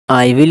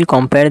I will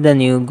compare the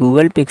new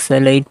Google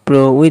Pixel 8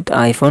 Pro with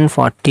iPhone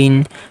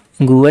 14.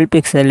 Google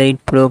Pixel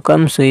 8 Pro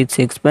comes with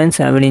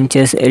 6.7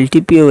 inches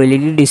LTPO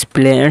LED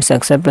display and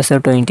success ratio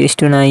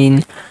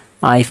 20:9.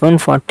 iPhone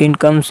 14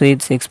 comes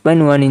with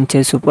 6.1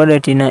 inches Super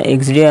Retina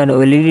XDR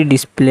OLED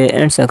display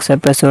and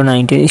success ratio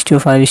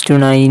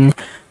 19:5:9.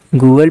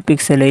 Google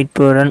Pixel 8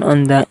 Pro run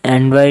on the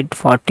Android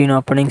 14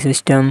 operating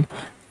system.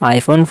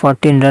 iPhone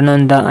 14 run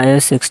on the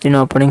iOS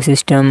 16 operating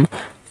system.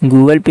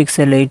 Google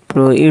Pixel 8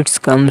 Pro it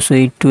comes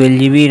with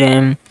 12GB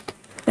RAM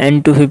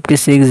and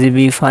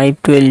 256GB,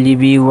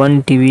 512GB,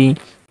 1TB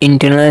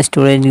internal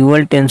storage,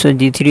 Google Tensor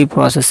G3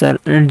 processor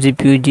and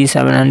GPU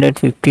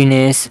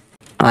G715S.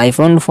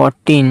 iPhone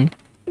 14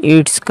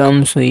 it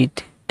comes with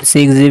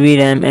 6GB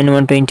RAM and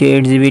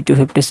 128GB,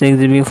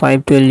 256GB,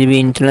 512GB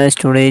internal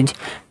storage,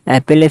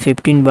 Apple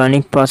A15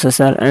 Bionic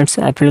processor and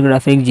Apple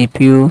Graphic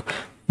GPU.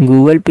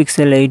 Google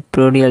Pixel 8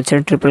 Pro real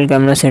set triple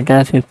camera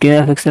setup 50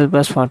 MP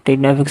plus 48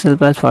 MP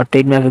plus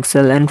 48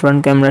 MP and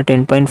front camera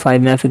 10.5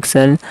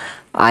 MP.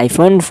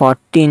 iPhone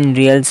 14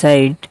 real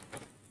side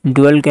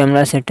dual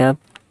camera setup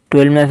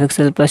 12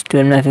 MP plus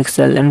 12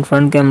 MP and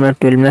front camera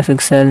 12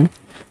 MP.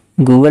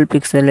 Google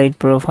Pixel 8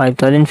 Pro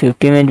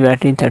 5050 mAh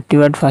battery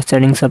 30W fast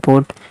charging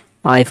support.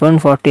 iPhone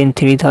 14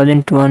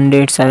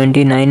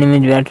 3279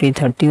 mAh battery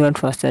 30W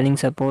fast charging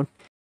support.